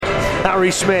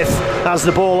Harry Smith has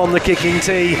the ball on the kicking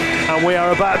tee, and we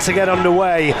are about to get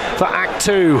underway for Act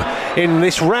 2 in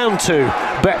this round 2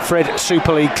 Betfred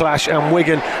Super League clash, and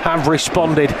Wigan have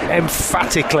responded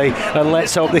emphatically, and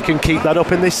let's hope they can keep that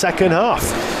up in this second half.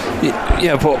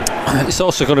 Yeah, but it's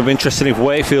also going to be interesting if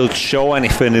Wakefield show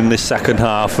anything in this second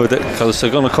half, because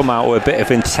they're going to come out with a bit of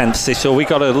intensity, so we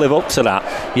got to live up to that.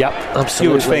 Yep, absolutely.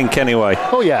 You would think anyway.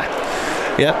 Oh yeah.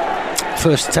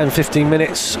 First 10-15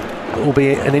 minutes will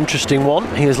be an interesting one.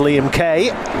 Here's Liam Kay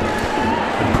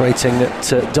operating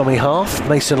at dummy half.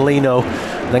 Mason Lino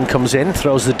then comes in,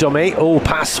 throws the dummy.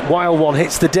 Pass, wild one,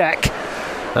 hits the deck.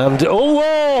 And dear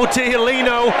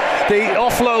Lino, the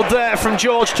offload there from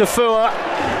George Tafua.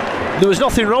 There was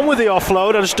nothing wrong with the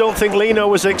offload. I just don't think Lino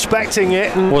was expecting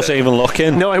it. And wasn't even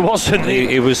looking. No, he wasn't.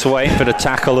 He was waiting for the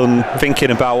tackle and thinking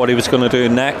about what he was going to do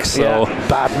next. So. Yeah,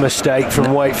 bad mistake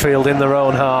from Wakefield in their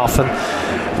own half. And,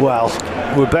 well,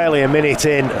 we're barely a minute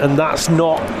in, and that's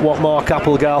not what Mark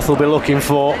Applegarth will be looking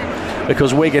for,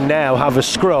 because Wigan now have a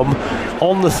scrum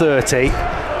on the 30,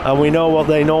 and we know what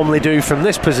they normally do from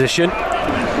this position,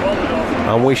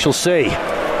 and we shall see.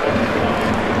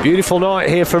 Beautiful night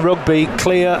here for rugby,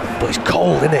 clear, but it's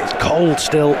cold, isn't it? It's cold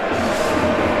still.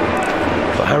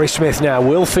 But Harry Smith now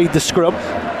will feed the scrum,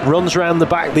 runs round the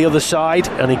back the other side,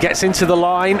 and he gets into the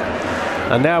line,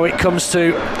 and now it comes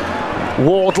to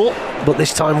Wardle, but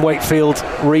this time Wakefield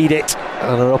read it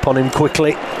and are up on him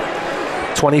quickly.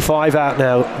 25 out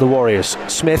now, the Warriors.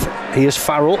 Smith, here's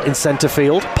Farrell in centre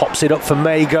field, pops it up for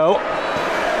Mago.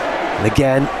 And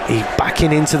again, he's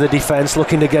backing into the defence,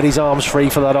 looking to get his arms free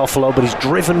for that offload, but he's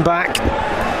driven back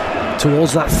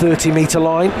towards that 30-metre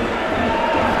line.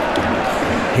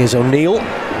 Here's O'Neill.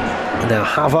 Now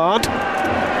Havard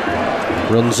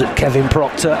runs at Kevin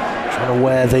Proctor, trying to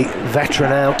wear the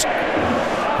veteran out,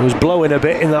 who was blowing a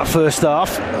bit in that first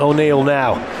half. O'Neill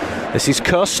now. This is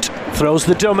Cust, throws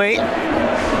the dummy.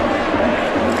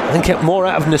 I think more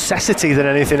out of necessity than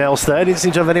anything else there. Didn't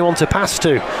seem to have anyone to pass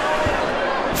to.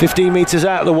 15 metres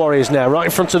out, the Warriors now, right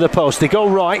in front of the post. They go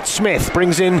right. Smith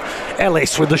brings in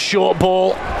Ellis with the short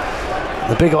ball.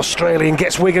 The big Australian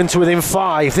gets Wigan to within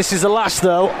 5. This is the last,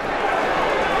 though.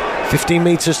 15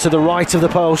 metres to the right of the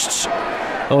posts.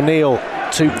 O'Neill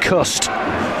to Cust.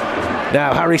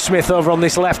 Now Harry Smith over on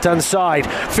this left-hand side.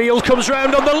 Field comes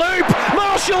round on the loop.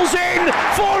 Marshall's in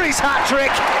for his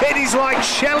hat-trick. It is like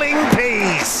shelling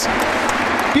peas.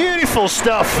 Beautiful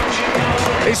stuff.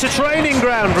 It's a training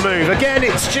ground move. Again,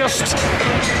 it's just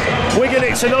Wigan,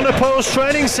 it's an unopposed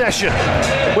training session.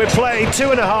 We've played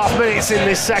 2.5 minutes in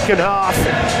this second half.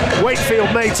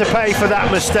 Wakefield made to pay for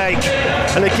that mistake.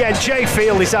 And again, Jay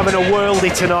Field is having a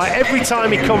worldie tonight. Every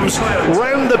time he comes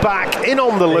round the back, in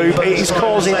on the loop, it is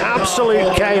causing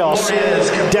absolute chaos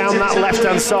down that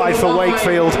left-hand side for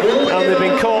Wakefield. And they've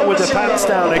been caught with the pants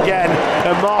down again.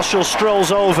 And Marshall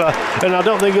strolls over, and I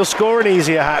don't think he'll score an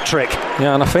easier hat-trick.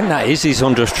 Yeah, and I think that is his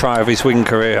 100th try of his Wigan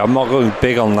career. I'm not going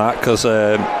big on that because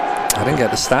I didn't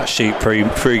get the stat sheet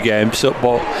pre-game,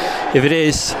 but if it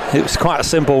is, it was quite a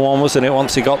simple one, wasn't it?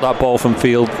 Once he got that ball from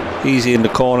field, easy in the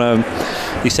corner,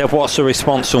 he said, what's the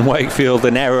response from Wakefield?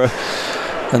 An error,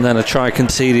 and then a try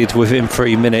conceded within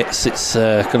 3 minutes. It's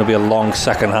going to be a long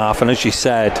second half, and as you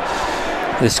said,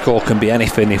 this score can be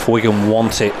anything. If Wigan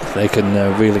want it, they can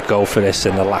really go for this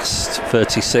in the last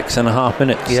 36.5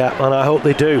 minutes. Yeah, and I hope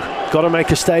they do. Got to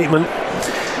make a statement.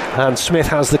 And Smith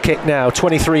has the kick now,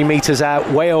 23 metres out,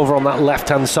 way over on that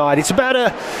left-hand side. It's about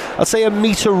I'd say a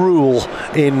metre rule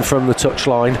in from the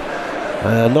touchline.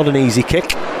 Not an easy kick,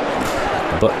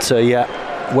 but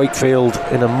Wakefield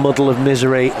in a muddle of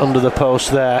misery under the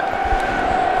post there.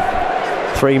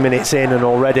 3 minutes in, and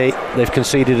already they've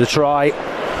conceded a try.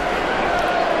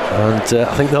 And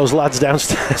I think those lads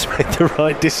downstairs made the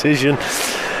right decision.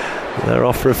 They're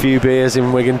off for a few beers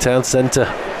in Wigan Town Centre.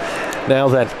 Now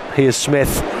then, here's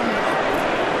Smith.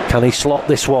 Can he slot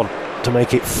this one to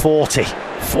make it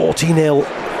 40-0?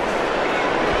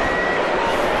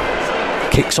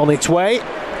 Kicks on its way.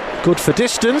 Good for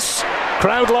distance.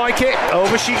 Crowd like it.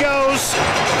 Over she goes.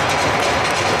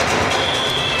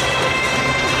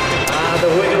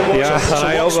 Yeah,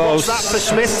 I almost that for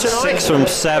Smith tonight? 6 from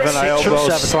 7. I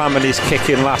almost slamming his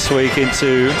kicking last week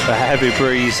into a heavy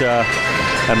breeze.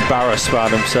 Embarrassed by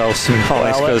themselves, to be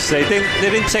honest, because they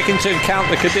didn't take into account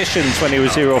the conditions when he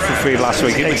was 0 for 3 last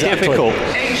week. It was difficult,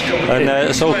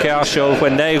 and so OKR showed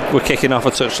when they were kicking off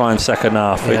a touchline second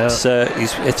half. Yeah.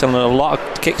 It's on a lot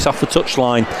of kicks off the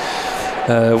touchline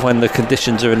when the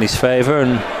conditions are in his favour,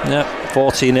 and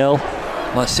 40-0.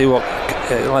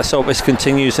 Let's hope this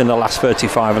continues in the last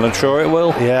 35, and I'm sure it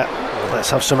will. Yeah,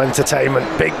 let's have some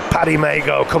entertainment. Big Paddy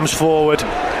Mago comes forward.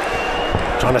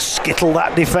 trying to skittle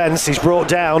that defence. He's brought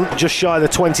down just shy of the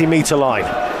 20-metre line.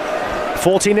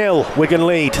 40-0, Wigan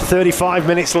lead. 35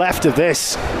 minutes left of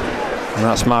this. And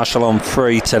that's Marshall on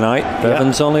 3 tonight.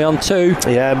 Bevan's only on 2.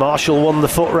 Yeah, Marshall won the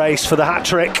foot race for the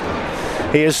hat-trick.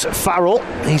 Here's Farrell.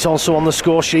 He's also on the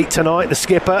score sheet tonight, the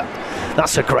skipper.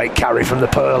 That's a great carry from the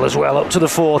Pearl as well, up to the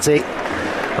 40.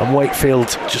 And Wakefield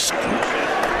just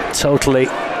totally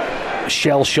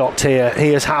shell-shocked here.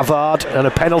 Here's Havard, and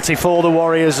a penalty for the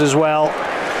Warriors as well.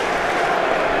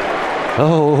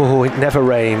 Oh, it never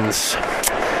rains.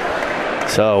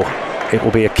 So it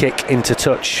will be a kick into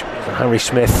touch. Harry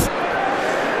Smith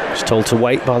is told to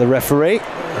wait by the referee,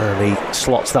 and he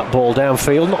slots that ball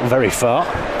downfield, not very far.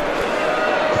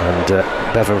 And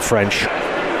Bevan French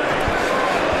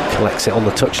collects it on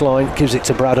the touchline, gives it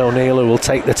to Brad O'Neill, who will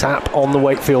take the tap on the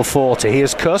Wakefield 40.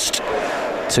 Here's Cust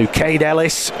to Cade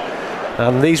Ellis.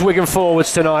 And these Wigan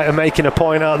forwards tonight are making a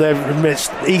point out there,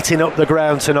 eating up the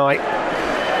ground tonight.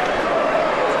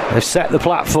 They've set the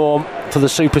platform for the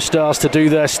superstars to do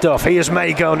their stuff. Here's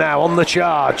Mago now on the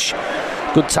charge.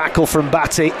 Good tackle from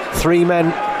Batty. 3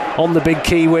 men on the big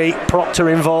Kiwi. Proctor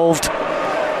involved.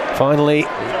 Finally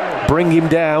bring him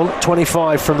down.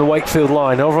 25 from the Wakefield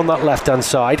line. Over on that left-hand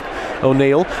side.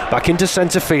 O'Neill back into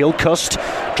centre field. Cust,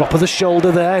 drop of the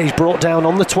shoulder there. He's brought down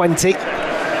on the 20.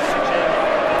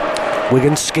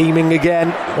 Wigan scheming again,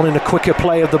 wanting a quicker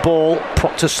play of the ball.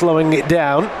 Proctor slowing it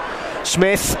down.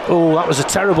 Smith, oh, that was a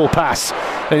terrible pass.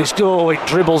 And it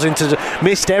dribbles into,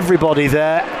 missed everybody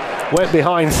there. Went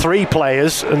behind 3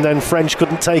 players, and then French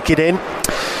couldn't take it in.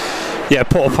 Yeah,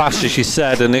 poor pass, as you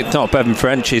said, and it's not Bevan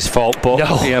French's fault, but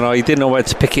no. He didn't know where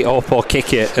to pick it up or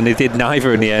kick it, and he did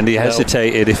neither in the end. He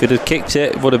hesitated. If he'd have kicked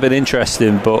it would have been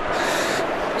interesting, but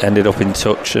ended up in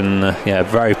touch. And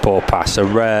very poor pass. A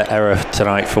rare error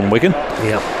tonight from Wigan.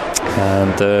 Yeah.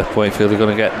 And Wakefield are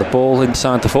going to get the ball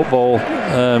inside the football,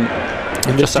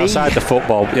 just outside the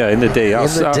football. Yeah, in the D.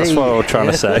 That's what I was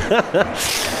trying to say.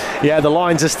 Yeah, the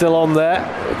lines are still on there.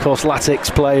 Of course, Latics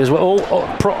play as well.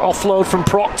 Offload from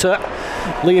Proctor.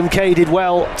 Liam Kay did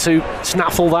well to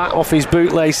snaffle that off his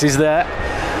bootlaces there.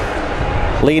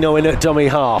 Lino in at dummy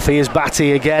half. Here's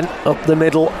Batty again up the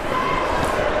middle.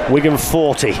 Wigan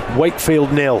 40, Wakefield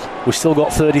 0. We've still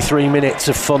got 33 minutes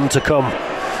of fun to come.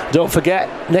 Don't forget,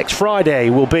 next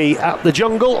Friday we'll be at the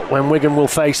Jungle when Wigan will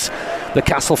face the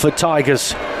Castleford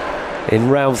Tigers in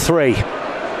round 3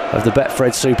 of the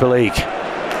Betfred Super League.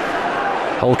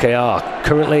 Hull KR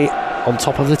currently on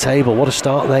top of the table. What a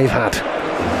start they've had.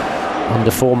 Under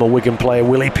former Wigan player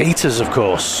Willie Peters, of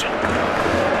course.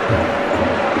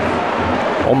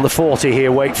 On the 40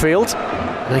 here, Wakefield.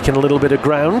 Making a little bit of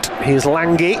ground. Here's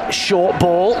Langi, short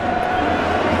ball.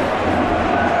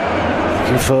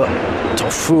 Looking for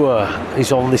Tofua.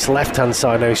 He's on this left-hand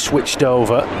side now. He's switched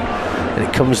over. And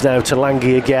it comes now to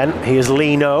Langi again. Here's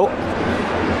Lino.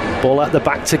 Ball at the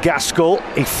back to Gaskell.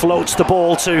 He floats the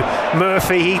ball to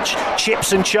Murphy. He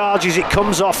chips and charges. It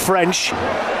comes off French.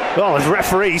 Well, the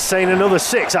referee's saying another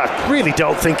 6. I really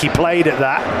don't think he played at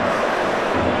that.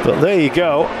 But there you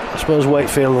go. I suppose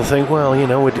Wakefield will think, well,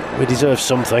 we deserve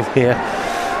something here.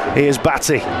 Here's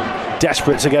Batty,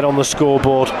 desperate to get on the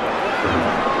scoreboard.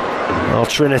 Well,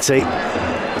 Trinity,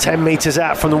 10 metres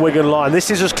out from the Wigan line. This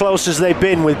is as close as they've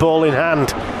been with ball in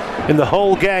hand in the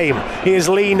whole game. Here's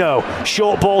Lino,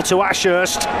 short ball to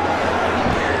Ashurst.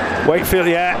 Wakefield,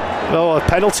 a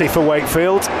penalty for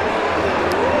Wakefield.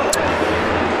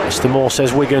 Mr. Moore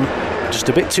says Wigan just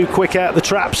a bit too quick out the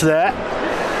traps there.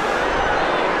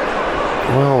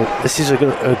 Well, this is a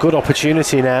good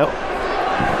opportunity now.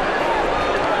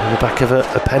 On the back of a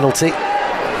penalty.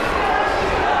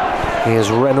 Here's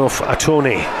Renuf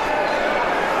Atoni.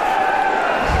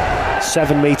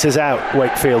 7 metres out,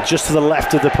 Wakefield, just to the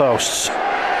left of the posts.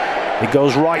 It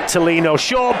goes right to Lino.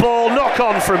 Short ball, knock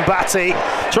on from Batty.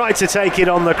 Tried to take it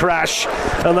on the crash,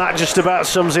 and that just about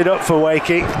sums it up for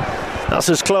Wakey. That's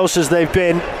as close as they've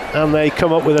been, and they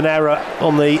come up with an error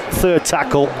on the 3rd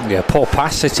tackle. Yeah, poor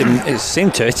pass hit him. It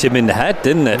seemed to hit him in the head,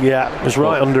 didn't it? Yeah, it was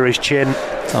right under his chin.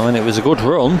 I mean, it was a good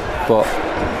run, but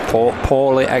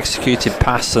poorly executed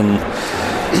pass, and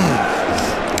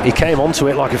he came onto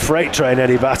it like a freight train,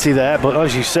 Eddie Batty there. But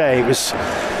as you say,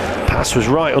 pass was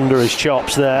right under his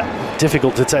chops there.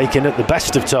 Difficult to take in at the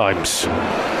best of times.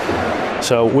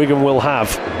 So Wigan will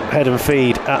have head and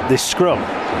feed at this scrum.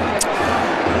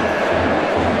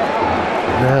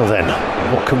 Now then,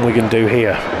 what can Wigan do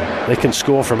here? They can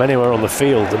score from anywhere on the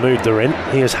field, the mood they're in.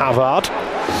 Here's Havard,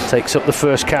 takes up the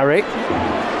first carry.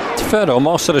 To be fair though,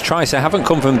 most of the tries, they haven't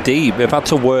come from deep. They've had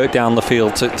to work down the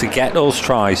field to get those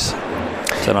tries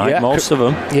tonight, most of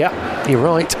them. Yeah, you're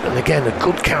right. And again, a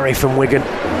good carry from Wigan.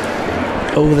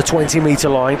 over the 20-metre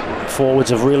line. Forwards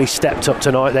have really stepped up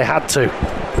tonight. They had to.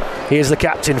 Here's the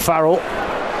captain, Farrell.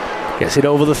 Gets it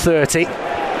over the 30.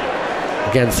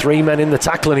 Again, 3 men in the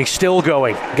tackle and he's still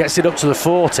going. Gets it up to the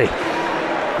 40.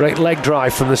 Great leg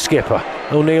drive from the skipper.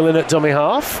 O'Neill in at dummy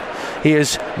half.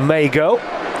 Here's Mago.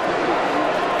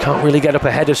 Can't really get up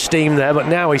ahead of steam there, but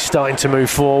now he's starting to move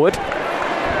forward.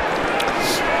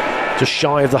 Just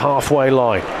shy of the halfway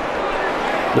line.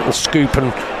 Little scoop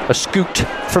and a scoot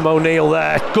from O'Neill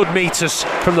there. Good meters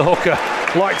from the hooker.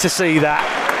 Like to see that.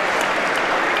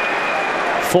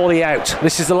 40 out.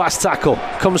 This is the last tackle.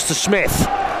 Comes to Smith.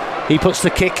 He puts the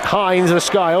kick high into the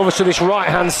sky over to this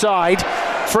right-hand side.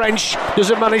 French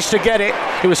doesn't manage to get it.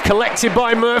 It was collected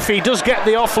by Murphy. He does get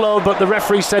the offload, but the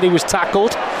referee said he was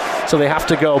tackled, so they have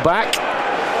to go back.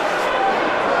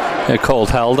 Yeah, called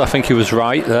held. I think he was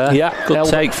right there. Yeah, good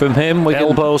take from him.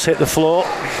 Elbows hit the floor.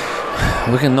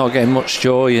 Wigan not getting much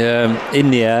joy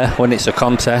in the air when it's a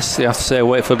contest. You have to say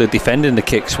Wakefield are defending the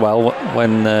kicks well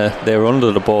when they're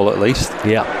under the ball at least.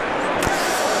 Yeah.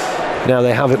 Now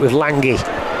they have it with Lange,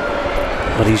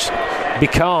 but he's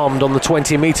becalmed on the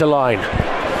 20-metre line.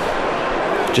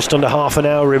 Just under half an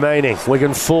hour remaining.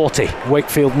 Wigan 40,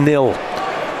 Wakefield 0.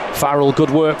 Farrell, good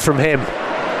work from him.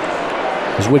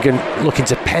 As Wigan looking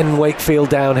to pen Wakefield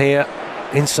down here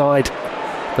inside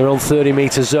their own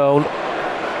 30-metre zone.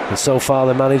 And so far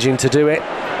they're managing to do it.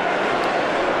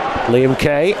 Liam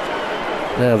Kay.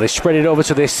 Now they spread it over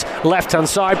to this left-hand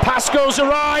side. Pass goes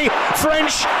awry.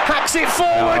 French hacks it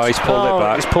forward. Oh, he's pulled it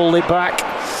back. He's pulled it back.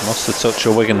 Must have touched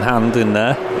a Wigan hand in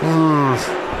there.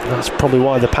 That's probably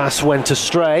why the pass went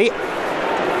astray.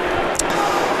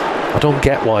 I don't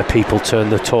get why people turn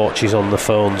the torches on the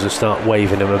phones and start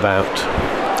waving them about.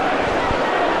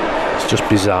 It's just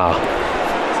bizarre.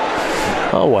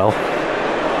 Oh well.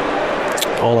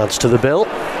 All adds to the bill.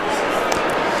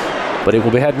 But it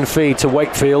will be head and feed to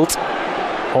Wakefield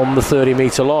on the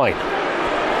 30-metre line.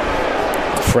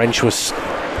 French was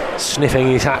sniffing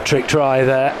his hat-trick try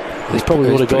there. He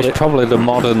probably would have got it. Probably the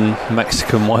modern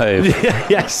Mexican wave.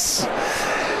 Yes.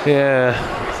 Yeah.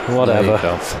 Whatever.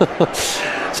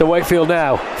 So Wakefield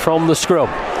now from the scrum.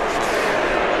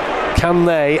 Can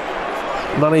they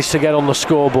manage to get on the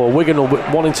scoreboard? Wigan will be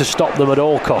wanting to stop them at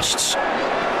all costs.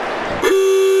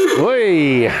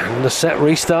 Oi, and the set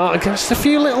restart against a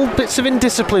few little bits of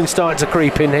indiscipline starting to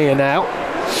creep in here now.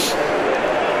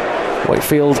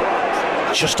 Wakefield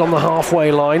just on the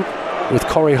halfway line with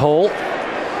Corey Hall.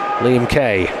 Liam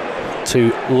Kay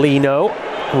to Lino.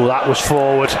 Oh, that was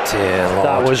forward. Dear Lord.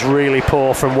 That was really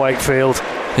poor from Wakefield.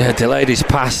 Yeah, delayed his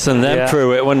pass and then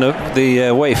threw it when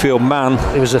the Wakefield man.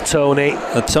 It was a Tony.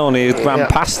 Ran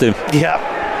past him.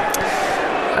 Yeah.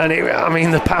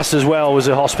 And the pass as well was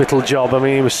a hospital job. I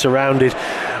mean, he was surrounded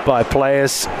by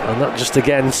players, and that just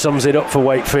again sums it up for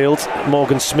Wakefield.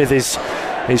 Morgan Smith is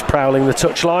prowling the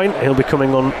touchline. He'll be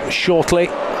coming on shortly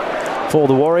for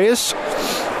the Warriors.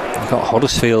 We've got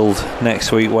Huddersfield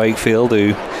next week, Wakefield,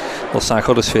 who looks like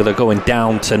Huddersfield are going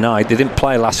down tonight. They didn't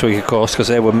play last week, of course, because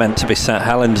they were meant to be St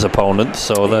Helens opponents,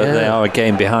 so they are a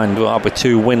game behind. But that'll be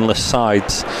two winless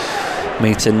sides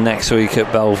meeting next week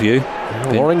at Bellevue.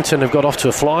 Warrington have got off to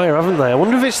a flyer, haven't they? I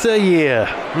wonder if it's their year.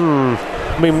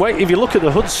 I mean, if you look at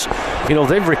the Hoods,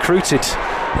 they've recruited.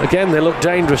 Again, they look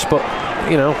dangerous, but,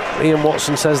 Ian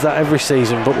Watson says that every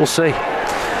season, but we'll see.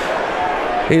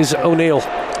 Here's O'Neill,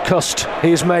 Cust,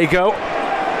 here's Mago.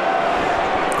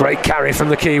 Great carry from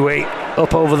the Kiwi,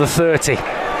 up over the 30.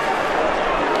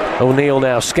 O'Neill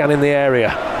now scanning the area.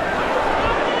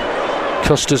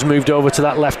 Custer's moved over to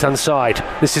that left-hand side.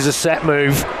 This is a set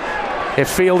move.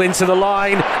 Field into the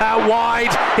line, out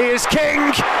wide. Here's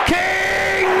King!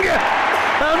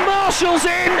 And Marshall's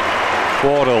in!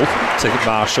 Wardle to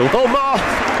Marshall.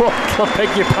 I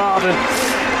beg your pardon.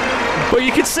 But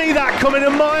you can see that coming a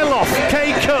mile off.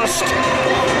 Kay Cust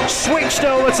switched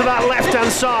over to that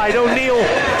left-hand side. O'Neill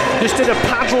just did a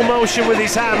paddle motion with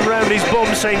his hand round his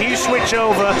bum saying, you switch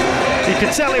over. You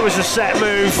could tell it was a set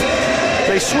move.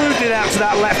 They swooped it out to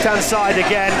that left-hand side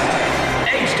again.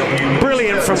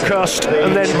 Brilliant from Cust,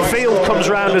 and then Field comes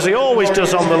round as he always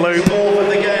does on the loop.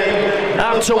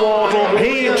 Out to Wardle,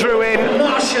 he drew in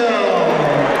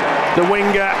the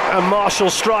winger, and Marshall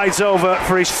strides over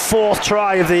for his fourth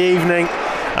try of the evening.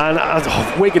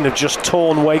 And Wigan have just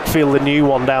torn Wakefield a new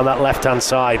one down that left-hand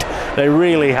side. They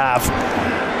really have.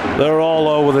 They're all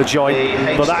over the joint,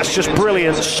 but that's just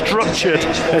brilliant, structured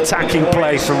attacking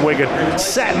play from Wigan.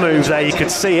 Set moves there, you could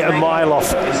see it a mile off.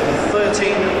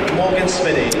 13, Morgan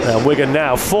Smithy. Wigan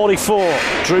now 44,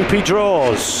 droopy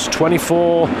draws,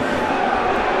 25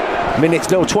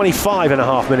 and a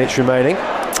half minutes remaining.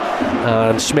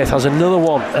 And Smith has another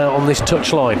one out on this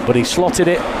touchline, but he slotted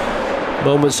it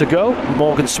moments ago.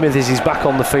 Morgan Smithies is back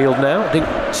on the field now.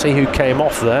 Didn't see who came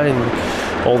off there in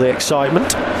all the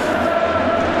excitement.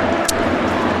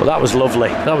 But that was lovely.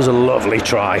 That was a lovely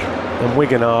try. And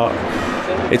Wigan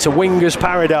it's a winger's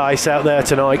paradise out there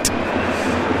tonight.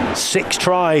 6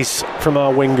 tries from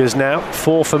our wingers now.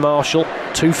 4 for Marshall,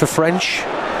 2 for French.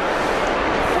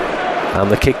 And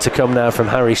the kick to come now from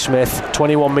Harry Smith.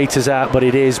 21 metres out, but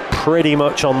it is pretty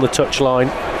much on the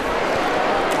touchline.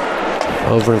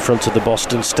 Over in front of the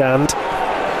Boston stand.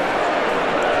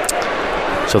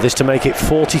 So this to make it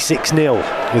 46-0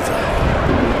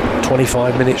 with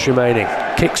 25 minutes remaining.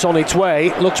 Kicks on its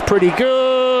way, looks pretty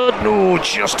good. Oh,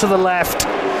 just to the left.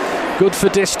 Good for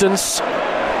distance.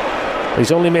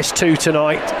 He's only missed 2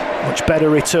 tonight. Much better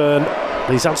return.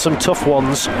 He's had some tough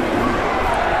ones.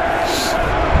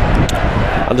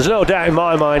 And there's no doubt in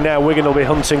my mind now Wigan will be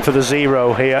hunting for the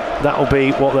 0 here. That'll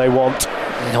be what they want.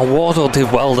 No, Wardle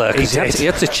did well there because he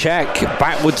had to check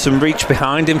backwards and reach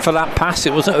behind him for that pass.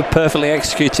 It wasn't a perfectly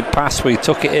executed pass where he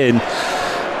took it in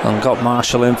and got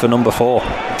Marshall in for number 4. Oh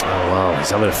wow, he's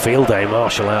having a field day,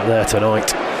 Marshall, out there tonight.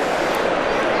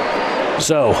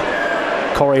 So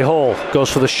Corey Hall goes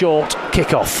for the short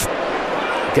kick-off.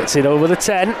 Gets it over the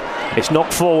 10. It's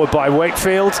knocked forward by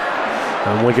Wakefield.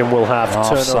 And Wigan will have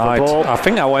turnover ball. I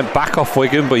think I went back off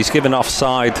Wigan, but he's given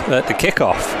offside at the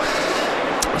kick-off.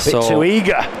 A bit too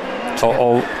eager.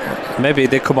 Or maybe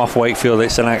it did come off Wakefield.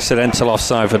 It's an accidental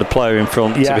offside for the player in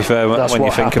front, to be fair, when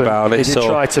you think about it. He did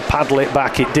try to paddle it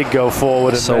back, it did go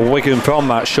forward. So Wigan, from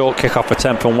that short kick-off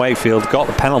attempt from Wakefield, got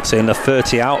the penalty and the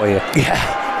 30 out here. Yeah,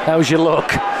 how's your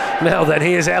luck? Now then,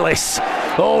 here's Ellis.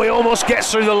 Oh, he almost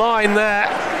gets through the line there.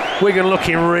 Wigan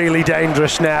looking really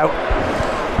dangerous now.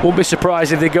 Won't be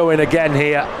surprised if they go in again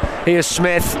here. Here's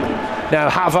Smith. Now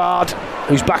Havard,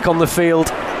 who's back on the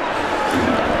field.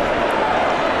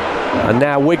 And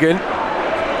now Wigan,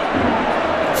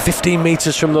 15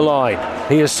 metres from the line.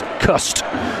 Here's Cust.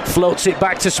 Floats it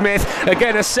back to Smith.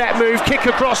 Again, a set move. Kick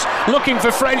across, looking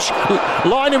for French.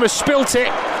 Lynham has spilt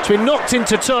it. It's been knocked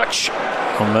into touch.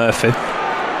 On Murphy.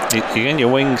 You're getting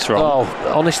your wings wrong.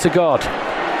 Oh, honest to God.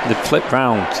 They flipped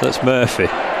round. That's Murphy.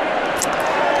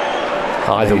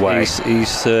 Either way,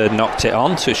 he's knocked it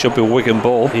on, so it should be a Wigan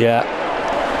ball. Yeah.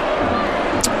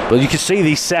 But you can see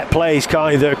these set plays,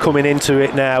 can't you, that are coming into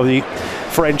it now. The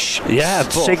French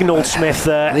signalled Smith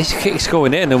there. This kick's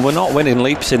going in, and we're not winning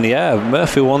leaps in the air.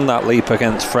 Murphy won that leap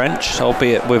against French,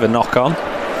 albeit with a knock-on.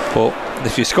 But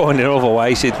if you're scoring in other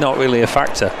ways, it's not really a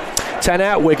factor. 10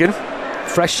 out, Wigan.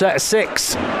 Fresh set of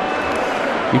 6.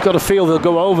 You've got to feel they'll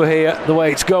go over here the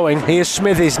way it's going. Here's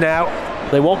Smithies now.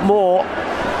 They want more.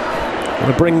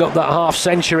 Going to bring up that half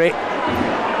century.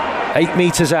 8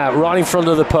 metres out, right in front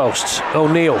of the posts.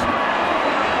 O'Neill.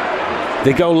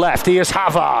 They go left. Here's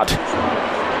Havard.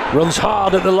 Runs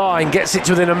hard at the line, gets it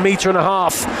to within 1.5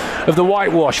 metres of the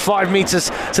whitewash. 5 metres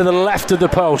to the left of the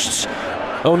posts.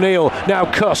 O'Neill, now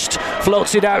Cust,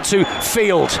 floats it out to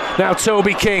Field. Now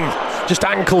Toby King, just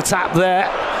ankle tap there.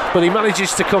 But he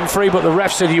manages to come free, but the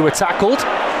ref said you were tackled.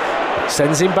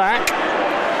 Sends him back.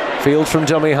 Field from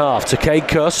dummy half to Cade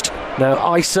Cust.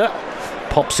 Now Isa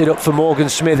pops it up for Morgan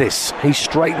Smithies. He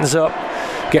straightens up,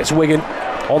 gets Wigan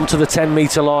onto the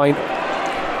 10-metre line,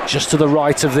 just to the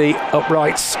right of the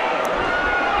uprights.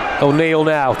 O'Neill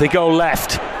now, they go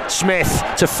left. Smith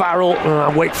to Farrell.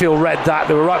 Wakefield read that,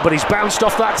 they were right, but he's bounced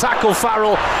off that tackle,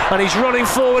 Farrell, and he's running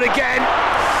forward again.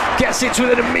 Gets it to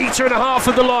within 1.5 metres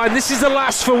of the line. This is the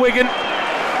last for Wigan.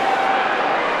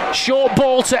 Short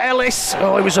ball to Ellis.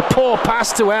 Oh, it was a poor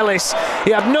pass to Ellis.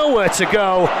 He had nowhere to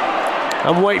go.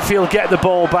 And Wakefield get the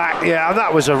ball back. Yeah,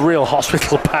 that was a real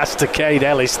hospital pass to Cade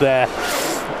Ellis there.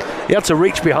 He had to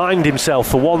reach behind himself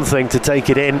for one thing to take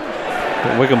it in.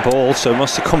 Wigan ball, so it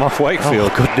must have come off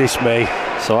Wakefield. Oh, goodness me.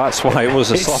 So that's why it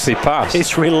was a sloppy pass.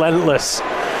 It's relentless.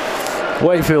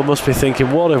 Wakefield must be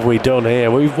thinking, what have we done here?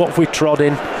 What have we trod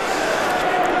in?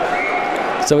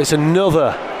 So it's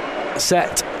another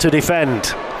set to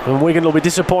defend. And Wigan will be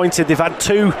disappointed. They've had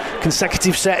 2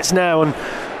 consecutive sets now and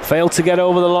failed to get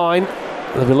over the line.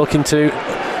 They'll be looking to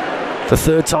the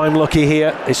 3rd time lucky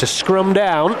here. It's a scrum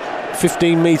down,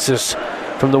 15 metres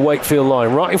from the Wakefield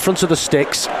line, right in front of the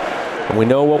sticks. And we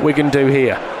know what Wigan do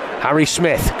here. Harry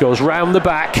Smith goes round the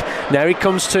back. Now he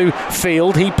comes to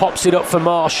Field. He pops it up for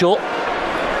Marshall.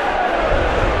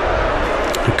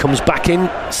 He comes back in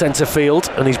centre field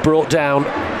and he's brought down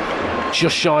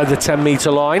just shy of the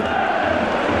 10-metre line.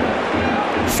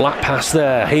 Flat pass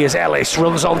there. Here's Ellis,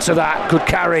 runs onto that. Good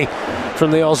carry from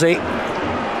the Aussie.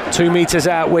 2 metres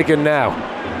out, Wigan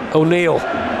now. O'Neill.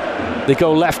 They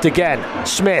go left again.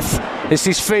 Smith This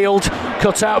is Field,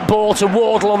 cut out ball to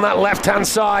Wardle on that left-hand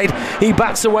side. He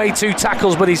bats away 2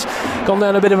 tackles, but he's gone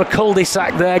down a bit of a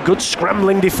cul-de-sac there. Good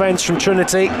scrambling defence from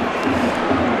Trinity.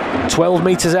 12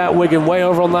 metres out Wigan, way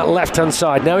over on that left-hand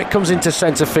side. Now it comes into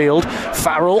centre field.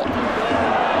 Farrell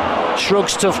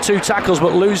shrugs tough 2 tackles,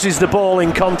 but loses the ball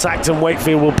in contact, and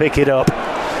Wakefield will pick it up.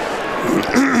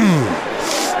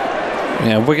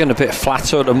 Yeah, Wigan a bit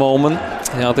flatter at the moment.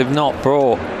 You know, they've not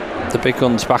brought the big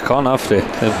guns back on, have they?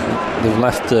 They've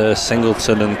left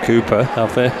Singleton and Cooper,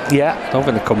 have they? Yeah. I don't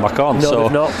think they've come back on. No,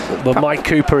 they've not. But Mike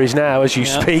Cooper is now, as you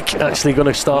speak, actually going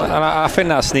to start. And I think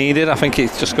that's needed. I think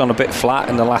it's just gone a bit flat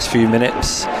in the last few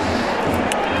minutes,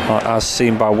 as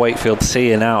seen by Wakefield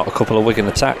seeing out a couple of Wigan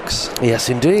attacks. Yes,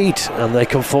 indeed. And they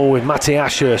come forward with Matty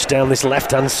Ashurst down this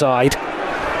left-hand side.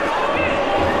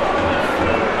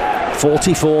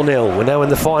 44-0. We're now in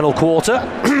the final quarter.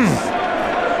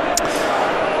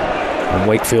 And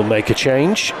Wakefield make a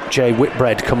change. Jay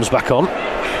Whitbread comes back on.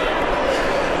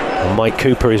 And Mike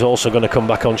Cooper is also going to come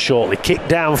back on shortly. Kick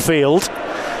downfield.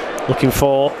 Looking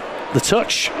for the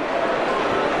touch.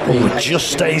 Oh, it just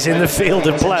stays in the field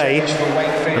of play.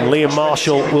 And Liam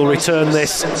Marshall will return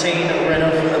this.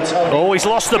 Oh, he's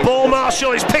lost the ball,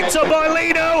 Marshall. It's picked up by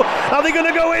Lino. Are they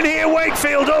going to go in here,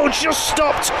 Wakefield? Oh, just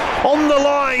stopped on the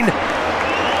line.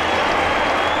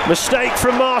 Mistake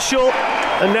from Marshall.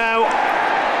 And now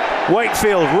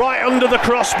Wakefield right under the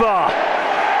crossbar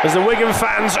as the Wigan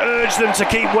fans urge them to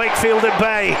keep Wakefield at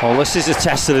bay. Well, this is a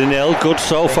test of the nil. Good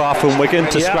so far from Wigan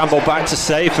to scramble back to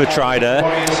save for try there.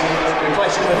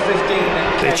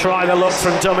 They try the look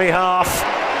from dummy half.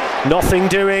 Nothing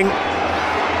doing.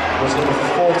 Was number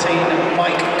 14,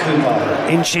 Mike Cooper.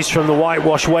 Inches from the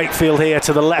whitewash Wakefield here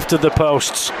to the left of the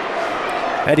posts.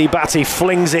 Eddie Batty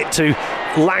flings it to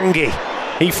Lange.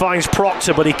 He finds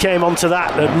Proctor, but he came onto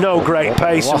that at no great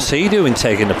pace. What's he doing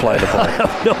taking the play of the ball? I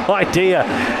have no idea.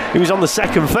 He was on the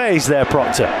second phase there,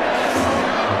 Proctor.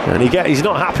 And he's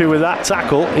not happy with that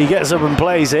tackle. He gets up and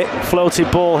plays it. Floated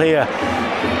ball here.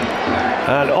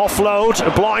 And offload,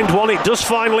 a blind one. It does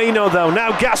find Lino though.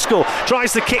 Now Gaskell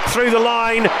tries to kick through the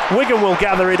line. Wigan will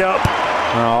gather it up.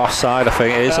 Oh, offside, I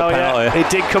think it is a penalty. Yeah.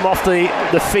 It did come off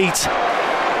the feet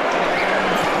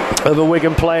of a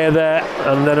Wigan player there,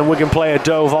 and then a Wigan player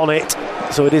dove on it.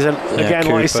 So it isn't, again,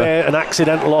 Cooper. like you say, an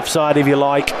accidental offside, if you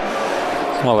like.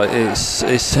 Well,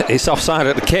 it's offside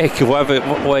at the kick, whatever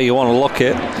way you want to look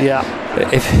at. Yeah.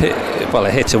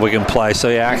 It hit a Wigan play, so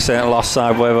yeah, accidental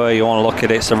offside, whatever way you want to look at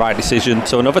it, it's the right decision.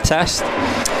 So another test.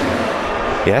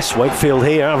 Yes, Wakefield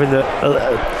here having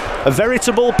a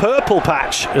veritable purple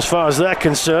patch as far as they're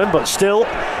concerned, but still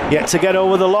yet to get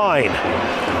over the line.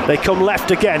 They come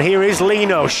left again. Here is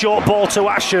Lino, short ball to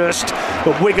Ashurst,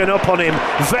 but Wigan up on him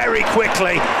very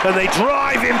quickly, and they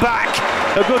drive him back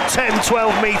a good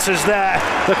 10-12 metres there.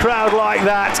 The crowd like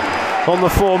that on the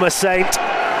former Saint.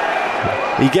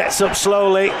 He gets up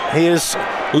slowly. Here's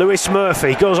Lewis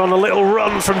Murphy, goes on a little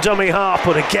run from dummy half,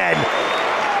 but again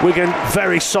Wigan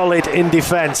very solid in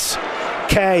defence.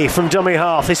 Kay from dummy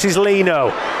half. This is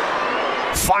Lino,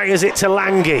 fires it to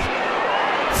Lange.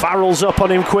 Farrell's up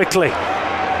on him quickly.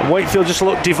 Wakefield just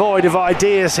look devoid of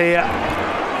ideas here.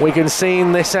 Wigan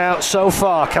seeing this out so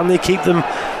far. Can they keep them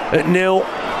at nil?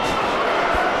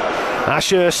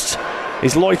 Ashurst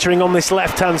is loitering on this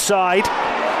left-hand side,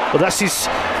 but that's his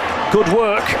good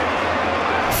work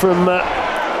from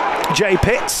Jay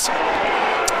Pitts.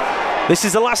 This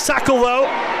is the last tackle though.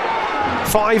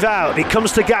 5 out. It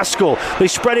comes to Gaskell. They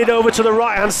spread it over to the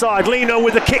right-hand side. Lino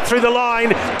with the kick through the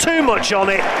line. Too much on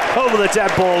it. Over the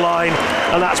dead ball line.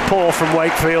 And that's poor from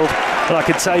Wakefield. And I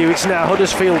can tell you it's now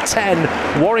Huddersfield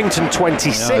 10, Warrington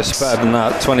 26. No, it's better than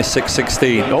that,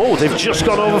 26-16. Oh, they've just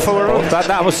gone over for a run.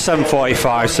 That was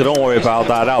 7:45, so don't worry about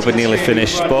that. That'll be nearly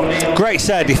finished. But great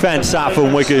set of defence that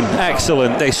from Wigan.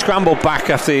 Excellent. They scrambled back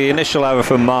after the initial error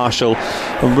from Marshall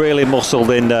and really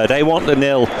muscled in there. They want the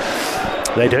nil.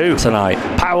 They do tonight.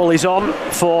 Powell is on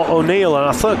for O'Neill, and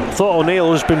I thought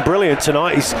O'Neill has been brilliant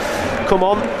tonight. He's come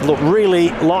on, looked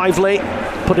really lively,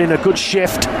 put in a good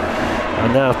shift,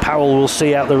 and now Powell will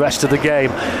see out the rest of the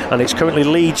game. And it's currently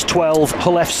Leeds 12,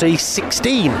 Hull FC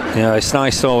 16. Yeah, it's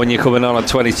nice though when you're coming on at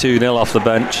 22-0 off the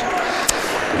bench.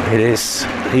 It is.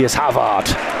 Here's Havard.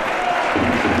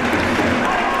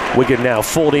 Wigan now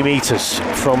 40 metres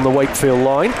from the Wakefield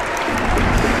line.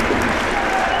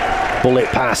 Bullet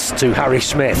pass to Harry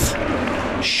Smith.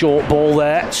 Short ball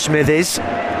there. Smithies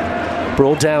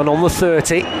brought down on the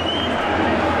 30.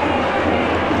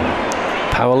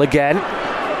 Powell again.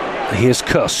 Here's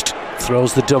Cust.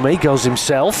 Throws the dummy, goes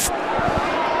himself.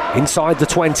 Inside the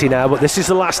 20 now, but this is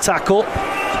the last tackle.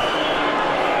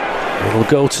 It'll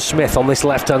go to Smith on this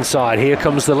left-hand side. Here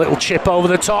comes the little chip over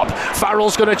the top.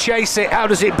 Farrell's going to chase it. How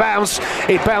does it bounce?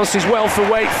 It bounces well for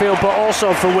Wakefield, but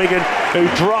also for Wigan, who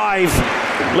drive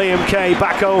Liam Kay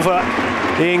back over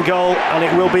the in-goal, and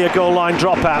it will be a goal line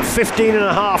dropout. 15 and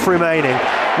a half remaining.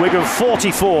 Wigan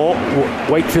 44,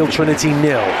 Wakefield Trinity 0.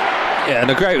 Yeah,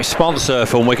 and a great response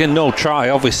from Wigan. No try,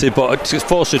 obviously, but to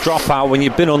force a dropout when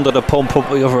you've been under the pump up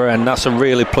the other end, that's a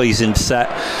really pleasing set.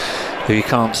 If you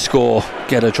can't score,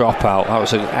 get a dropout. That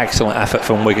was an excellent effort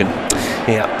from Wigan.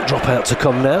 Yeah, dropout to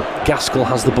come now. Gaskell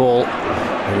has the ball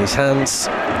in his hands,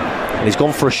 and he's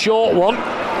gone for a short one.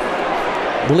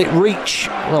 Will it reach?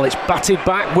 Well, it's batted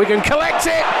back. Wigan collect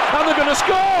it, and they're going to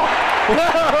score.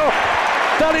 No,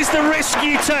 that is the risk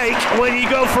you take when you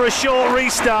go for a short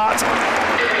restart.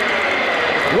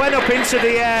 Went up into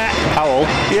the air. Powell.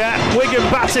 Yeah, Wigan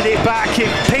batted it back. It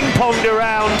ping-ponged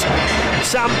around.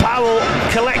 Sam Powell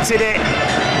collected it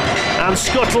and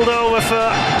scuttled over for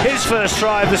his first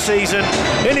try of the season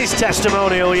in his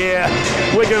testimonial year.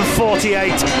 Wigan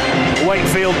 48,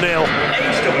 Wakefield 0.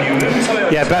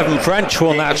 Yeah, Bevan French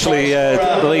won actually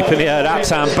the leap in the air that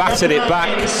time, batted it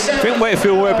back. I think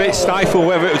Wakefield were a bit stifled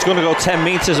whether it was going to go 10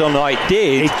 metres or not. It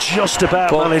did. It just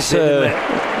about managed it.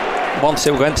 Once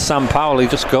it went to Sam Powell, he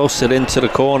just ghosted into the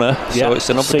corner. So it's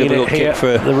another difficult kick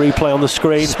for the replay on the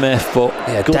screen. Smith, but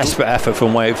yeah, desperate effort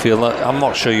from Wakefield. I'm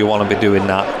not sure you want to be doing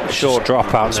that. Short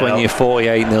dropouts when you're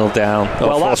 48-0 down,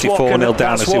 or 44-0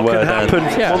 down as you were then.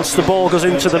 Yeah. Once the ball goes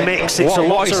into the mix, it's a lottery.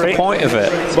 What is the point of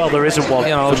it? Well, there isn't one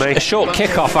for me. A short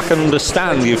kick-off, I can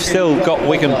understand. You've still got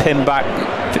Wigan pinned back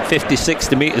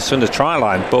 50-60 metres from the try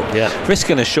line, but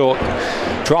risking a short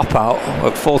dropout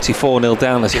at 44-0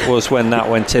 down as it was when that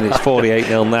went in, it's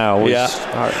 48-0 now.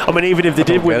 I mean, even if they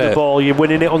did win the ball, you're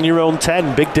winning it on your own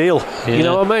 10. Big deal. Yeah, you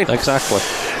know what I mean? Exactly.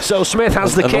 So Smith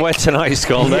has the kick. And the way tonight's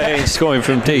gone, they ain't scoring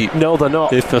from deep. No, they're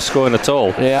not. If they're scoring at all.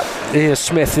 Yeah. Here's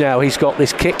Smith now. He's got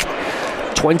this kick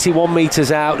 21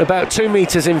 metres out, about 2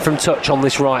 metres in from touch on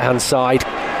this right-hand side.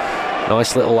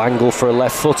 Nice little angle for a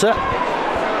left footer.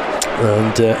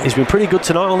 And he's been pretty good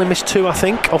tonight. Only missed 2, I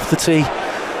think, off the tee.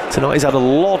 Tonight he's had a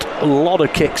lot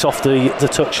of kicks off the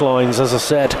touch lines, as I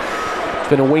said. It's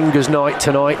been a winger's night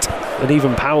tonight, and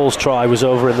even Powell's try was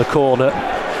over in the corner.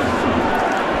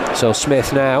 So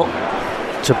Smith now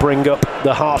to bring up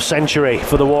the half century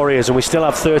for the Warriors, and we still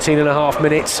have 13 and a half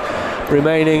minutes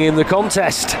remaining in the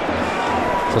contest.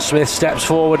 So Smith steps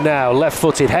forward now,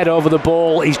 left-footed, head over the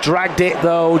ball. He's dragged it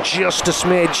though, just a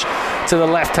smidge to the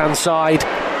left-hand side.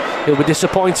 He'll be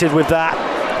disappointed with that.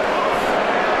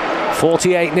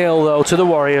 48-0 though to the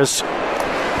Warriors,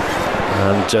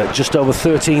 and just over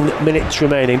 13 minutes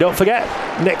remaining. Don't forget,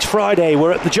 next Friday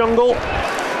we're at the Jungle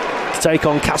to take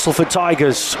on Castleford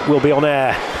Tigers. We'll be on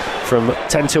air from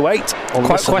 10 to 8 on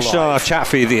Quite a question on our chat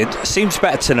feed. It seems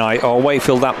better tonight, or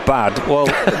Wakefield that bad? Well,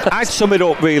 I'd sum it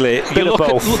up really.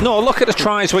 Look at the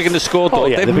tries Wigan have scored though.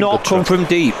 They've not come from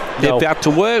deep. They've had to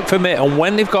work from it, and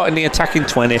when they've got in the attacking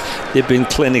 20, they've been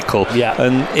clinical.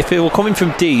 And if they were coming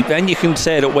from deep, then you can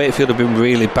say that Wakefield have been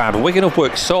really bad. Wigan have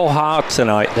worked so hard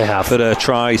tonight for their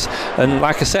tries, and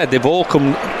like I said, they've all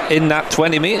come in that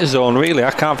 20 metre zone really.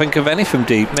 I can't think of any from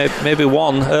deep. Maybe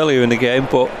one earlier in the game,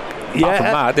 but apart from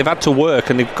that, they've had to work,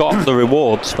 and they've got the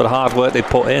rewards for the hard work they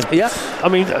put in. Yeah, I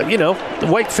mean,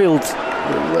 Wakefield,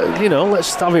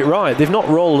 let's have it right. They've not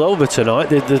rolled over tonight.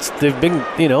 They've been,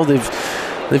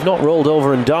 they've not rolled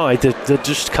over and died. They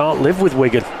just can't live with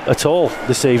Wigan at all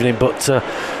this evening. But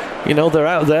they're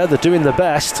out there. They're doing their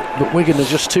best. But Wigan are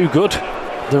just too good.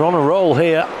 They're on a roll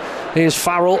here. Here's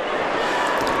Farrell.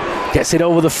 Gets it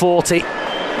over the 40.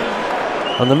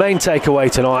 And the main takeaway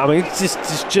tonight, I mean,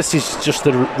 it's just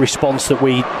the response that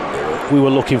we were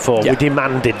looking for. We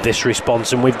demanded this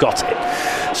response, and we've got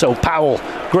it. So Powell,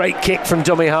 great kick from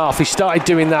dummy half. He started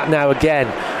doing that now again,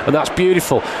 and that's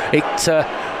beautiful. It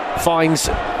finds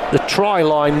the try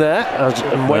line there.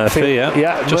 And Murphy,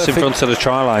 just in front of the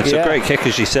try line. It's a great kick,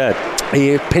 as you said.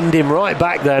 He pinned him right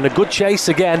back there, and a good chase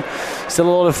again. Still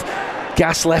a lot of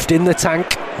gas left in the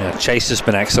tank. Yeah, chase has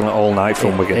been excellent all night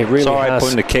from Wigan. It really has.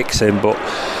 Putting the kicks in, but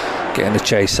getting the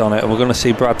chase on it. And we're going to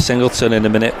see Brad Singleton in a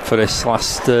minute for this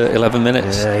last 11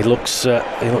 minutes. Yeah, he looks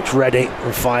ready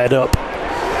and fired up.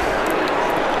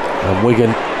 And Wigan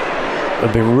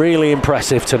have been really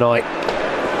impressive tonight.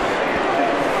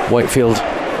 Wakefield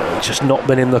just not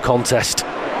been in the contest.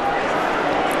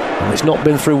 And it's not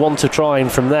been through want of trying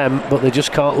from them, but they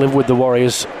just can't live with the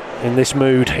Warriors in this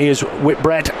mood. Here's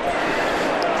Whitbread.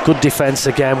 Good defence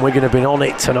again. Wigan have been on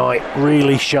it tonight.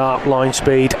 Really sharp line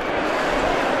speed.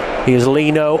 Here's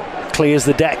Lino. Clears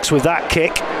the decks with that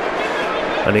kick.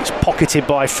 and it's pocketed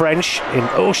by French in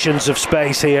oceans of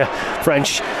space here.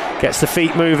 French gets the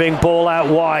feet moving, ball out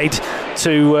wide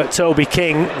to Toby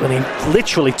King, and he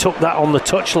literally took that on the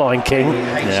touchline, King.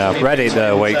 Yeah, read it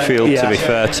there, Wakefield, to be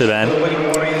fair to them.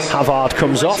 Havard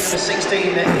comes off. 16,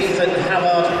 Ethan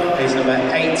Havard. He's number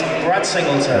 8, Brad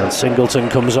Singleton. And Singleton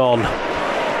comes on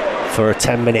for a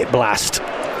 10-minute blast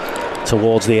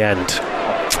towards the end.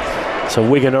 So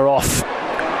Wigan are off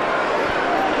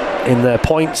in their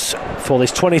points for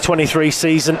this 2023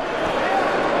 season.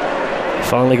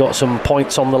 Finally got some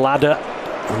points on the ladder,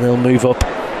 and they'll move up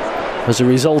as a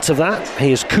result of that.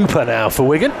 Here's Cooper now for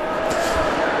Wigan.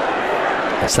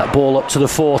 Gets that ball up to the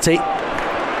 40.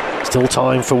 Still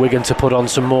time for Wigan to put on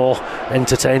some more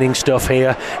entertaining stuff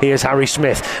here. Here's Harry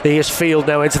Smith. Here's Field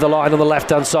now into the line on the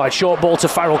left-hand side. Short ball to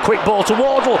Farrell. Quick ball to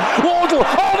Wardle. Wardle!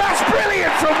 Oh, that's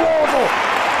brilliant from Wardle!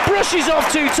 Brushes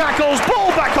off 2 tackles, ball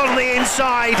back on the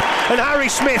inside, and Harry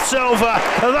Smith's over,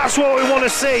 and that's what we want to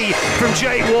see from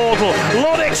Jake Wardle. A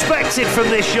lot expected from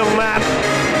this young man,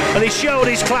 and he showed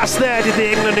his class there, did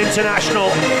the England international.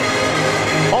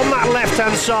 On that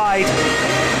left-hand side,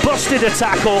 busted a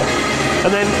tackle,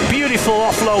 and then beautiful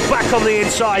offload back on the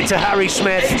inside to Harry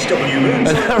Smith. And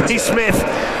Harry Smith,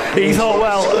 he thought,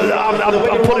 well,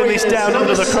 I'm putting this down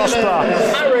under the crossbar.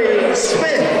 Harry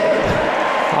Smith.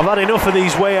 I've had enough of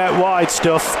these way out wide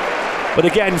stuff, but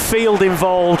again, Field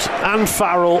involved and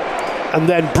Farrell, and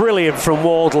then brilliant from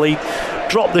Wardle. He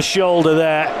dropped the shoulder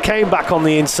there, came back on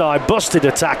the inside, busted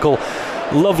a tackle,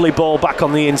 lovely ball back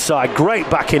on the inside, great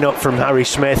backing up from Harry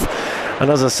Smith, and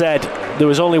as I said, there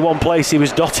was only one place he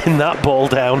was dotting that ball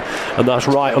down, and that's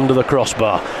right under the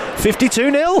crossbar.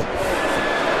 52-0.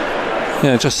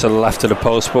 Yeah, just to the left of the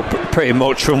post, but pretty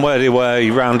much from where they were,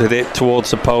 he rounded it towards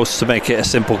the post to make it a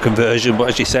simple conversion. But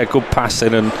as you said, good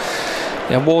passing, and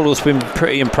Wardle's been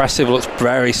pretty impressive. Looks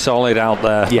very solid out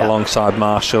there alongside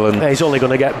Marshall, and he's only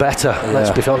going to get better. Let's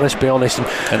be honest.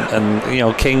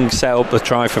 And King set up the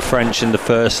try for French in the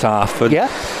first half. And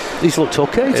he's looked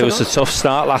okay. It was a tough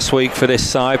start last week for this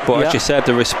side, but as you said,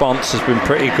 the response has been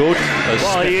pretty good.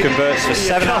 Smith converts for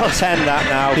 7 out of 10 that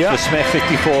now for Smith,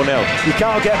 54-0. You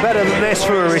can't get better than this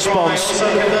for a response. Also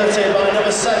converted by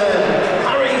number 7,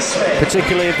 Harry Smith.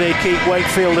 Particularly if they keep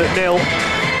Wakefield at 0.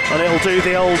 And it'll do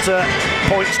the old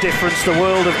points difference the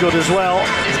world of good as well.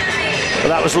 But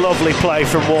that was lovely play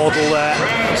from Wardle there.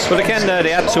 But again,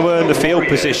 they had to earn the field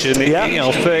position.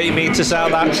 30 metres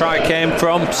out that try came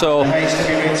from. So,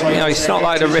 it's not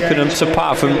like they're ripping them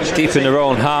apart from deep in their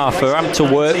own half. They're having to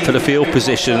work for the field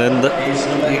position, and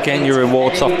again, your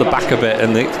rewards off the back of it.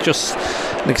 And it's just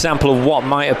an example of what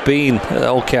might have been at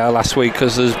OKR last week,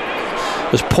 because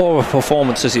as poor a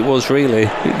performance as it was, really,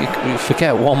 you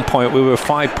forget at one point we were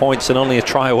 5 points and only a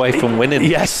try away from winning.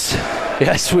 Yes,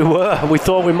 we were. We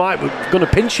thought we were going to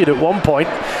pinch it at one point.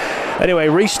 Anyway,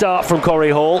 restart from Corrie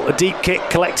Hall. A deep kick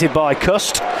collected by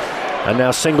Cust, and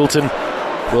now Singleton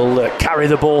will carry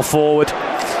the ball forward.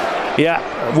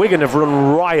 Wigan have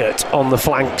run riot on the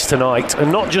flanks tonight,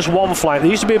 and not just one flank. There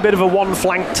used to be a bit of a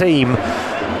one-flank team,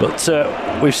 but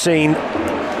we've seen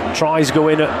tries go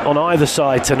in on either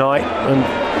side tonight, and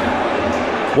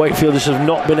Wakefielders have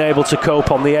not been able to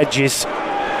cope on the edges.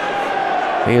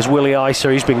 Here's Willie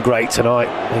Iser. He's been great tonight.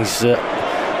 He's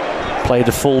played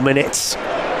the full minutes.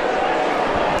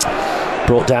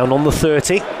 Brought down on the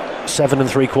 30. 7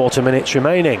 3/4 minutes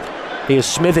remaining. Here's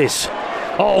Smithies.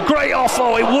 Oh, great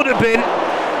offload. It would have been.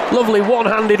 Lovely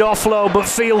one-handed offload, but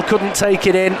Field couldn't take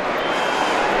it in.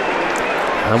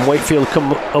 And Wakefield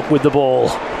come up with the ball.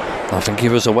 I think he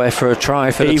was away for a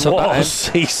try for the top.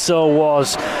 He so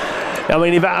was. I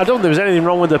mean, I don't think there was anything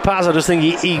wrong with the pass. I just think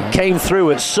he came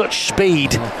through at such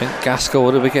speed. I think Gaskell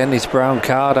would have been getting his brown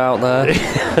card out there.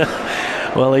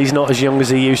 Well, he's not as young as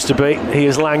he used to be.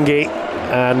 Here's Lange,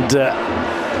 and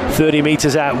 30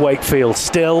 metres out Wakefield,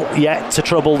 still yet to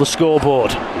trouble the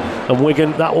scoreboard. And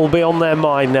Wigan, that will be on their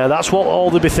mind now. That's what all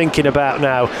they'll be thinking about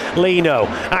now. Leno,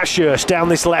 Ashurst down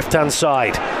this left-hand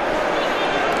side.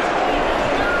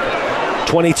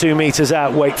 22 metres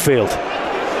out Wakefield.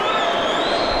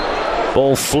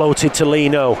 Ball floated to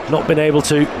Leno. Not been able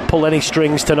to pull any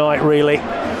strings tonight, really.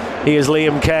 Here's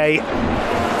Liam Kay.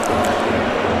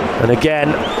 And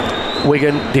again,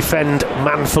 Wigan defend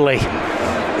manfully.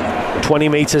 20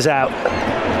 metres out.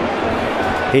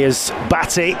 Here's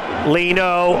Batty.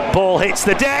 Leno. Ball hits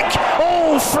the deck.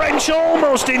 Oh, French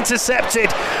almost intercepted.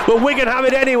 But Wigan have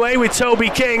it anyway with Toby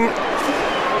King.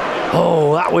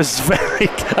 Oh, that was very...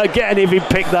 Again, if he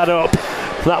picked that up,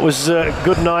 that was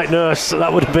good night, nurse.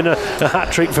 That would have been a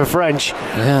hat-trick for French.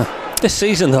 Yeah. This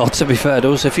season, though, to be fair, there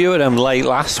was a few of them late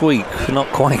last week, not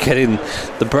quite getting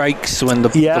the breaks when the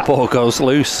ball goes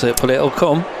loose, but it'll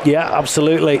come. Yeah,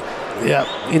 absolutely.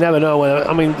 Yeah, you never know.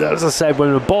 As I said,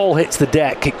 when the ball hits the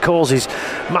deck, it causes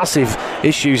massive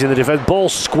issues in the defence. Ball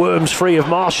squirms free of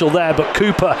Marshall there, but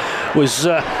Cooper was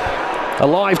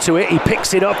alive to it. He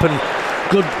picks it up,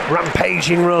 and good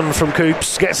rampaging run from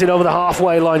Coops. Gets it over the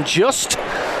halfway line. Just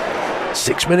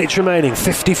 6 minutes remaining,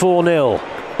 54-0.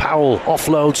 Powell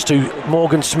offloads to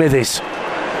Morgan Smithies.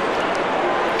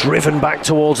 Driven back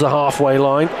towards the halfway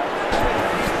line.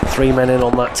 3 men in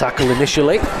on that tackle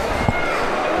initially.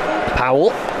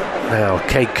 Powell. Now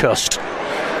Cade Cust.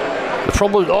 The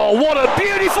problem... Oh, what a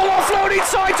beautiful offload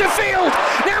inside to Field!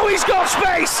 Now he's got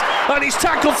space! And he's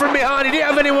tackled from behind. He didn't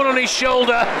have anyone on his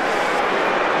shoulder.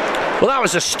 Well, that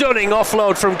was a stunning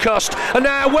offload from Cust. And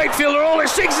now Wakefield are all at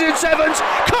 6s and 7s.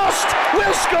 Cust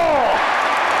will score!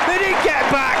 They did get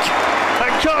back,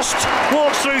 and Cust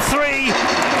walks through 3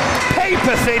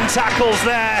 paper-thin tackles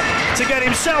there to get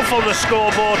himself on the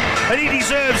scoreboard, and he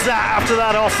deserves that after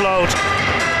that offload.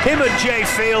 Him and Jay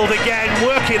Field again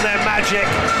working their magic.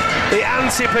 The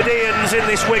Antipodeans in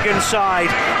this Wigan side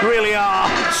really are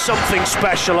something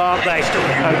special, aren't they?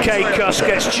 And Kate Cust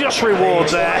gets just reward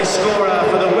there.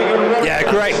 Yeah,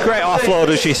 great offload,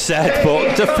 as you said,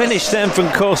 but to finish them from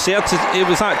Cust, it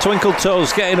was like twinkle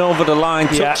toes getting over the line,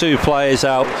 took 2 players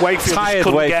out. Wakefield tired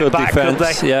Wakefield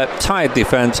defence, tired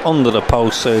defence under the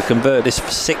post, so convert this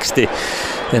for 60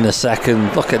 in a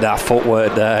second. Look at that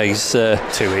footwork there. He's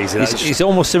too easy. He's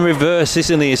almost in reverse,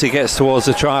 isn't he, as he gets towards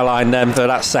the try line then for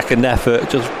that second effort,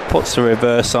 just puts the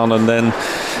reverse on, and then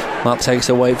that takes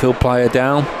a Wakefield player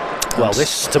down. Well,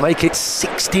 this to make it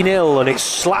 60-0, and it's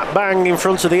slap bang in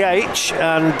front of the H,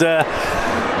 and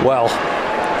well,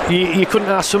 you couldn't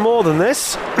ask for more than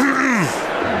this.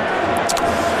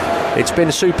 It's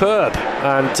been superb,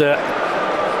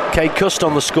 and Kate Cust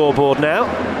on the scoreboard now,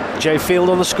 Jay Field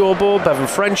on the scoreboard, Bevan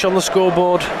French on the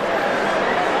scoreboard.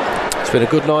 It's been a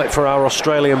good night for our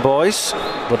Australian boys,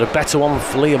 but a better one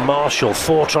for Liam Marshall.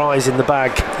 4 tries in the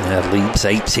bag. Yeah, Leeds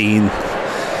 18,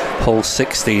 Hull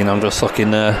 16. I'm just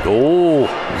looking there. Oh,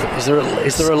 is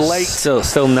there a late?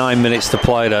 Still 9 minutes to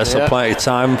play there, so plenty of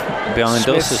time behind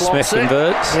Smith us as Smith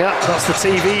converts. Yeah, that's the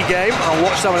TV game. I'll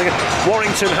watch that one again.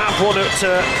 Warrington have won at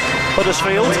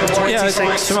Huddersfield.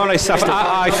 26. To be honest, I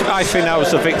think that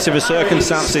was a victim of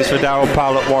circumstances for Darryl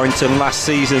Powell at Warrington last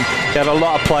season. He had a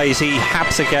lot of players he had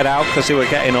to get out because they were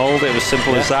getting old. It was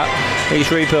simple as that. He's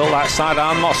rebuilt that side.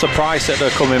 I'm not surprised that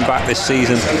they're coming back this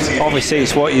season. Obviously,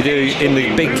 it's what you do in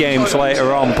the big games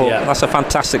later on, but that's a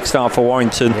fantastic start for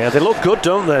Warrington. Yeah, they look good,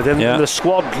 don't they? The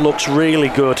squad looks really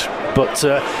good, but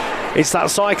it's that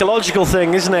psychological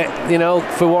thing, isn't it? You know,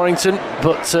 for Warrington.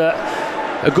 But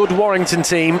a good Warrington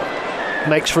team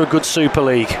makes for a good Super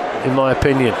League, in my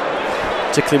opinion,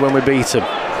 particularly when we beat them.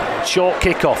 Short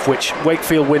kick-off, which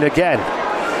Wakefield win again.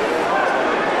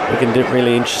 Wigan didn't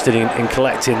really interested in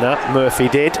collecting that. Murphy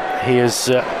did. Here's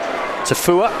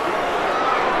Tafua,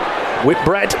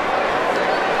 Whitbread.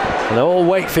 And all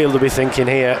Wakefield will be thinking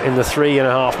here in the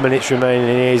 3.5 minutes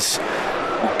remaining is,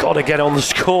 got to get on the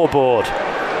scoreboard.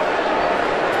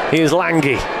 Here's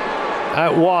Lange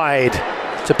out wide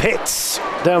to Pitts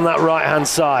down that right-hand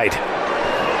side.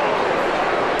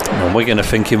 And we're going to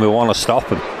thinking we want to stop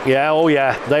them. Yeah, oh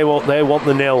yeah, they want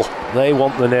the nil. They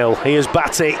want the nil. Here's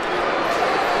Batty.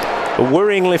 But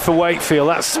worryingly for Wakefield,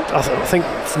 that's I think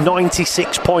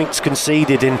 96 points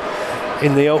conceded in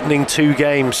the opening 2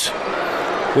 games,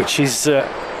 which is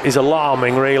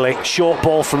alarming really. Short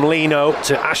ball from Lino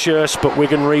to Ashurst, but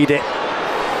Wigan read it.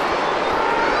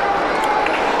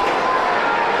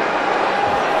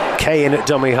 Kay in at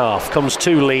dummy half, comes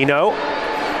to Lino.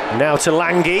 Now to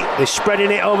Lange, they're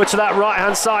spreading it over to that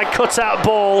right-hand side, cut out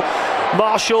ball.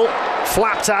 Marshall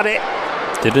flapped at it.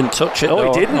 Didn't touch it.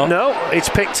 Oh, he didn't, no. It's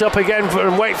picked up again,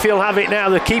 and Wakefield have it now.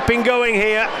 They're keeping going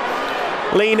here.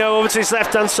 Lino over to his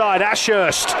left-hand side,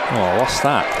 Ashurst. Oh, what's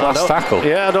that? Last tackle.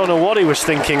 Yeah, I don't know what he was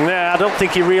thinking there. I don't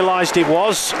think he realised it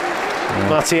was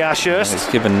Matty Ashurst.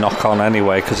 It's given knock-on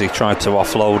anyway because he tried to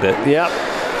offload it. Yeah.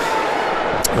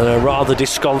 And a rather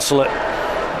disconsolate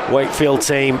Wakefield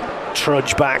team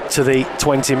trudge back to the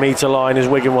 20-metre line as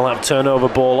Wigan will have turnover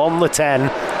ball on the 10.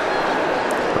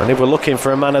 And if we're looking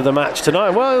for a man of the match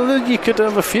tonight, well, you could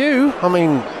have a few. I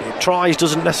mean, tries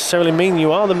doesn't necessarily mean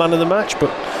you are the man of the match,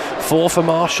 but 4 for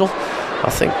Marshall, I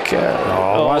think.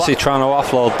 Why is he trying to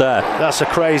offload there? That's a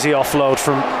crazy offload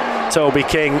from Toby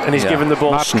King, and he's given the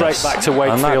ball straight back to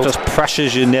Wakefield. And that just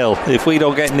pressures you nil. If we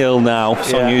don't get nil now,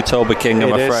 it's on you, Toby King,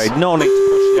 I'm afraid. No need to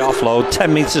push the offload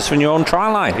 10 metres from your own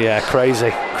try line. Yeah,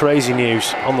 crazy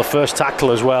news on the first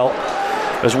tackle as well.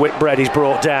 as Whitbread is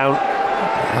brought down.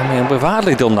 I mean, we've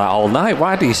hardly done that all night.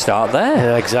 Why do you start there?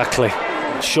 Yeah, exactly.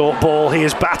 Short ball,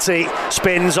 here's Batty,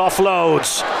 spins,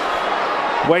 offloads.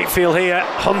 Wakefield here,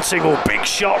 hunting, big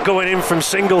shot going in from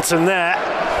Singleton there.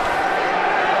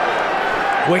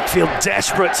 Wakefield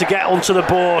desperate to get onto the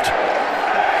board.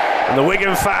 And the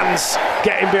Wigan fans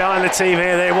getting behind the team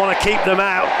here, they want to keep them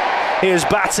out. Here's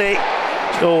Batty.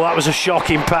 Oh, that was a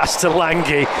shocking pass to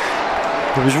Lange.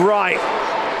 It was right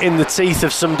in the teeth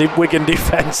of some Wigan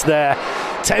defence there.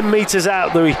 10 metres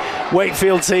out, the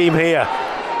Wakefield team here.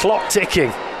 Clock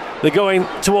ticking. They're going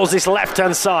towards this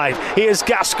left-hand side. Here's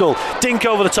Gaskell. Dink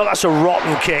over the top. That's a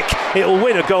rotten kick. It'll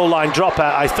win a goal line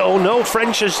dropout. Oh no,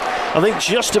 French has, I think,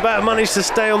 just about managed to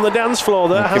stay on the dance floor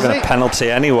there, has he? Given a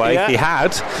penalty anyway. Yeah. He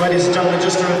had.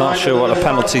 Not sure what the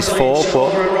penalty's for,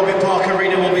 but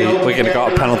we're going to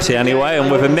got a penalty anyway. And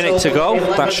with a minute to go,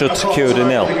 that should secure the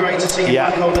nil.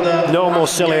 Yeah. No more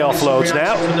silly offloads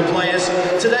now.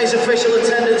 Today's official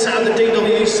attendance at the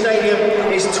DW Stadium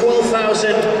is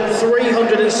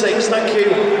 12,306. Thank you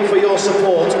for your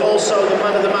support. Also, the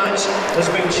man of the match has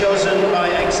been chosen by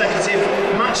executive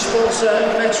match sponsor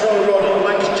Metro Rod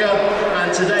Lancashire,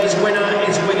 and today's winner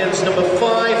is Wigan's number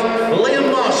 5,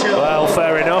 Liam Marshall. Well,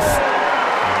 fair enough.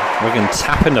 Wigan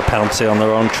tapping the penalty on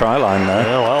their own try line there.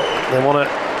 Yeah, well, they want to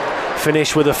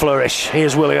finish with a flourish.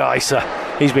 Here's Willie Isa.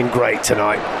 He's been great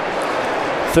tonight.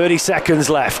 30 seconds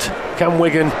left. Can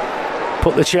Wigan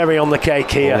put the cherry on the cake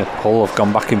here? Hull have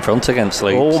gone back in front against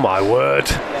Leeds. Oh my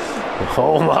word.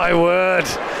 Oh my word.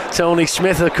 Tony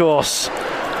Smith, of course,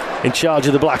 in charge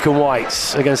of the black and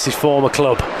whites against his former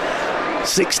club.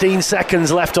 16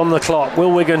 seconds left on the clock. Will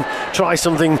Wigan try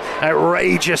something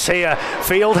outrageous here?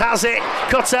 Field has it.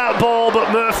 Cut out ball,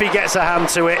 but Murphy gets a hand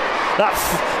to it. That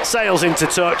sails into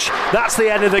touch. That's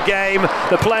the end of the game.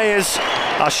 The players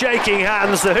are shaking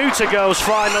hands. The hooter goes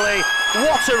finally.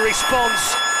 What a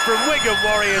response from Wigan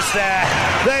Warriors there.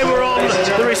 They were on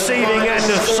the receiving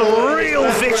end of some real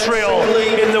vitriol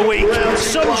in the week.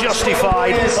 Some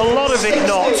justified, a lot of it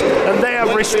not, and they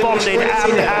have responded,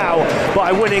 and how,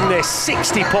 by winning this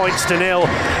 60 points to nil.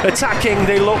 Attacking,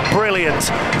 they look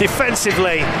brilliant.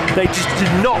 Defensively, they just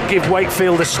did not give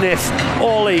Wakefield a sniff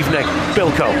all evening.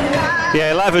 Bilko.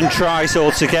 Yeah, 11 tries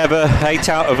altogether, 8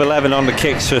 out of 11 on the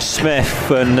kicks for Smith,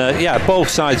 and both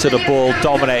sides of the ball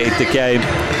dominated the game.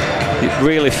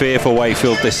 Really fear for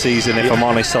Wakefield this season, if I'm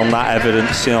honest, on that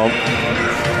evidence.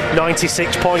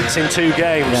 96 points in 2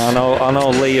 games. Yeah, I know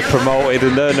Lee are promoted,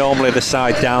 and they're normally the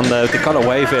side down there. They got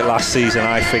away with it last season,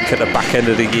 I think, at the back end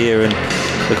of the year, and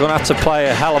they're going to have to play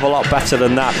a hell of a lot better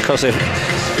than that, because if...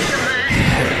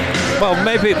 Well,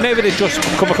 maybe they just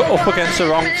come up against the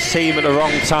wrong team at the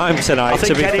wrong time tonight. I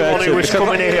think to be anyone fair who was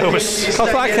coming in was...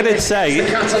 Because like I did say,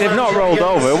 they've not rolled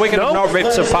over. Wigan have not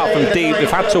ripped apart from deep. They've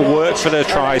had to work for their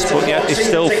tries, but yet they've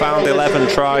still found 11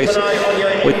 tries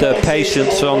with the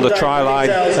patience on the try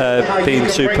line being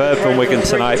superb from Wigan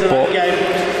tonight. But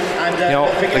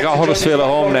they got Huddersfield at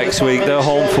home next week. Their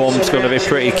home form's going to be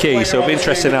pretty key, so it'll be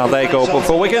interesting how they go. But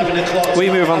for Wigan, we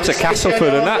move on to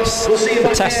Castleford, and that's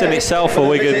a test in itself for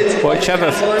Wigan.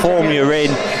 Whichever form you're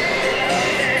in,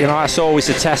 that's always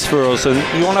a test for us, and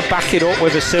you want to back it up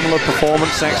with a similar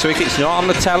performance next week. It's not on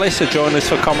the telly, so join us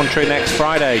for commentary next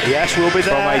Friday. Yes, we'll be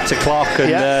there from 8 o'clock,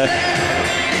 and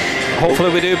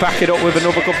hopefully we do back it up with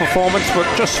another good performance. But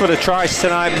just for the tries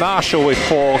tonight, Marshall with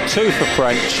 4, 2 for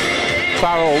French,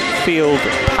 Farrell, Field,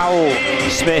 Powell,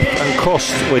 Smith and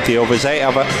Cust with the others. 8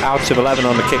 out of 11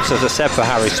 on the kicks, as I said, for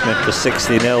Harry Smith for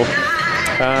 60-0.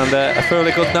 And a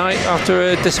fairly good night after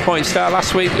a disappointing start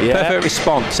last week. Perfect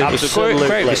response. It was a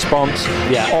great response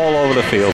all over the field.